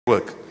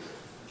work.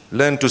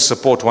 Learn to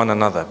support one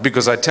another,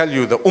 because I tell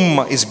you, the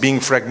ummah is being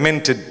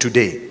fragmented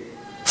today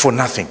for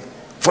nothing.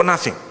 For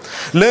nothing.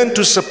 Learn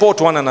to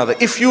support one another.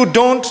 If you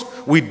don't,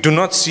 we do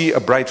not see a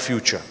bright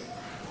future.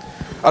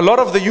 A lot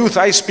of the youth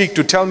I speak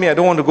to tell me, I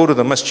don't want to go to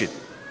the masjid.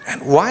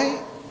 And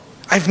why?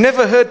 I've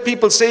never heard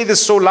people say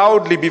this so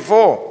loudly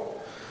before.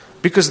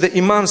 Because the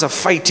imams are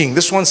fighting.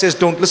 This one says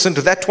don't listen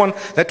to that one.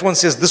 That one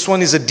says this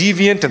one is a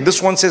deviant, and this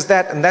one says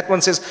that, and that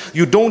one says.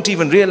 You don't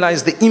even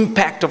realize the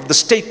impact of the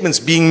statements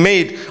being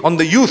made on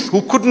the youth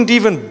who couldn't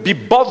even be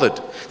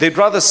bothered. They'd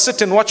rather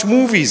sit and watch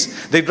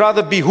movies. They'd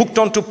rather be hooked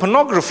onto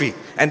pornography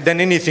and than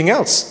anything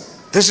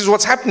else. This is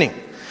what's happening.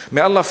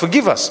 May Allah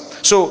forgive us.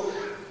 So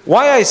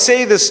why I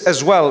say this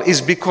as well is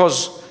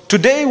because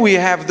today we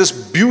have this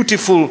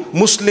beautiful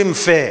Muslim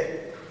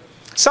fair.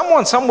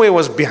 Someone somewhere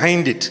was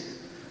behind it.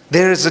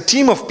 There is a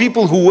team of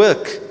people who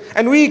work,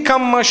 and we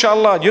come,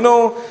 mashallah. You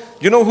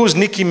know who's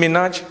Nicki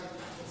Minaj?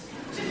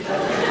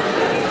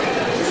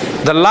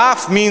 The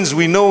laugh means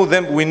we know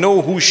them, we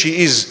know who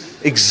she is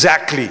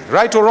exactly,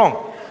 right or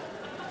wrong.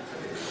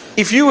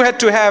 If you had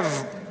to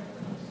have,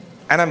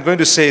 and I'm going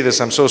to say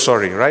this, I'm so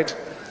sorry, right?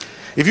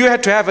 If you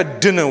had to have a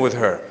dinner with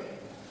her,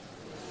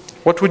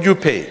 what would you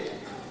pay?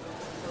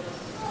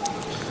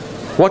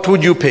 What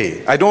would you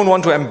pay? I don't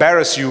want to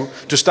embarrass you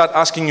to start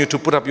asking you to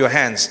put up your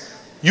hands.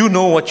 You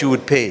know what you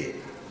would pay.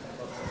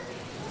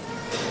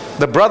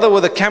 The brother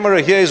with the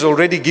camera here is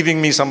already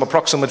giving me some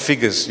approximate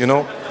figures, you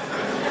know.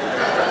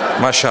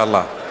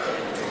 MashaAllah.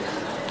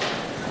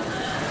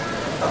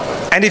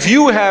 And if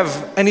you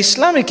have an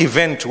Islamic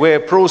event where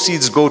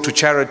proceeds go to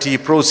charity,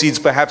 proceeds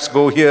perhaps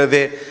go here,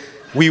 there,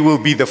 we will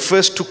be the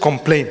first to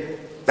complain.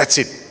 That's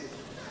it.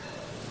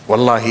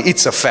 Wallahi,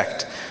 it's a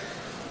fact.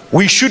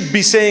 We should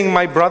be saying,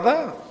 my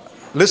brother,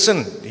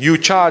 listen, you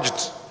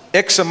charged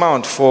X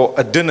amount for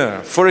a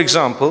dinner, for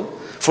example,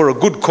 for a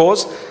good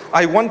cause.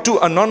 I want to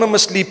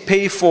anonymously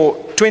pay for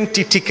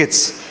 20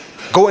 tickets.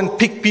 Go and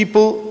pick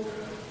people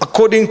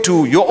according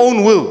to your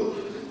own will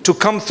to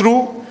come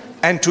through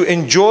and to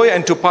enjoy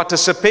and to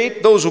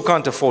participate, those who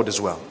can't afford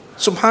as well.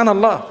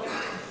 Subhanallah.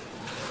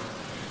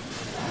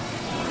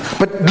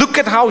 But look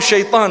at how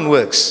shaitan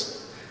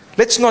works.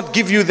 Let's not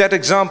give you that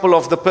example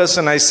of the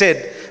person I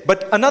said,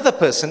 but another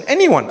person,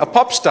 anyone, a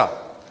pop star,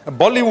 a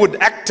Bollywood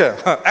actor,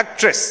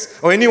 actress,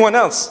 or anyone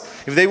else.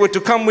 If they were to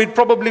come, we'd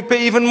probably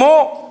pay even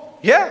more.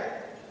 Yeah.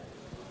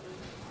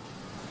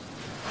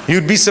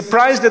 You'd be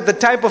surprised at the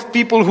type of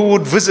people who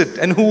would visit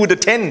and who would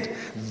attend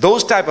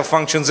those type of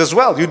functions as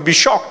well. You'd be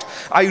shocked.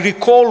 I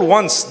recall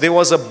once there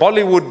was a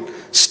Bollywood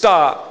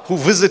star who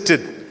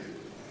visited,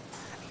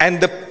 and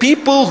the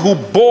people who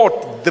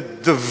bought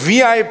the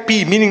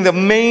VIP, meaning the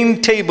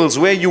main tables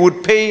where you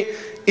would pay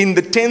in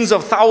the tens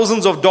of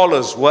thousands of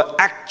dollars, were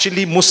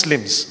actually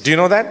Muslims. Do you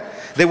know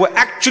that? They were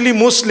actually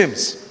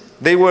Muslims.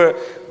 They were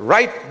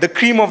right, the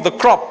cream of the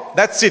crop.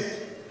 That's it.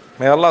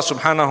 May Allah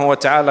subhanahu wa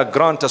ta'ala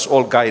grant us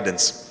all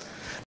guidance.